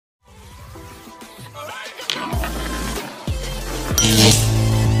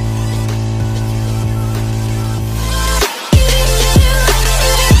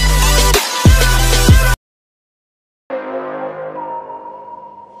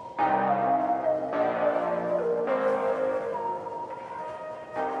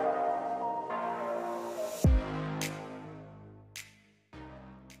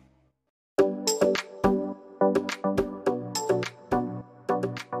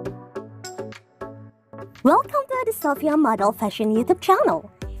Welcome to the Sophia Model Fashion YouTube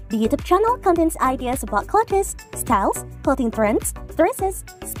channel. The YouTube channel contains ideas about clothes, styles, clothing trends, dresses,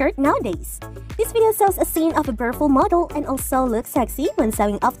 skirt nowadays. This video shows a scene of a beautiful model and also looks sexy when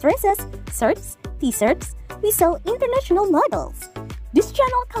showing off dresses, shirts, t-shirts. We show international models. This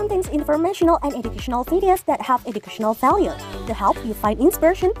channel contains informational and educational videos that have educational value to help you find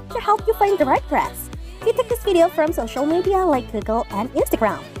inspiration to help you find the right dress. We take this video from social media like Google and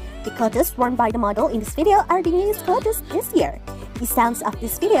Instagram. The clothes worn by the model in this video are the newest clothes this year. The sounds of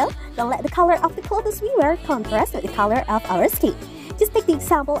this video, don't let the color of the clothes we wear contrast with the color of our skin. Just take the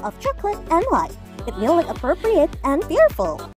example of chocolate and white. It will look appropriate and beautiful.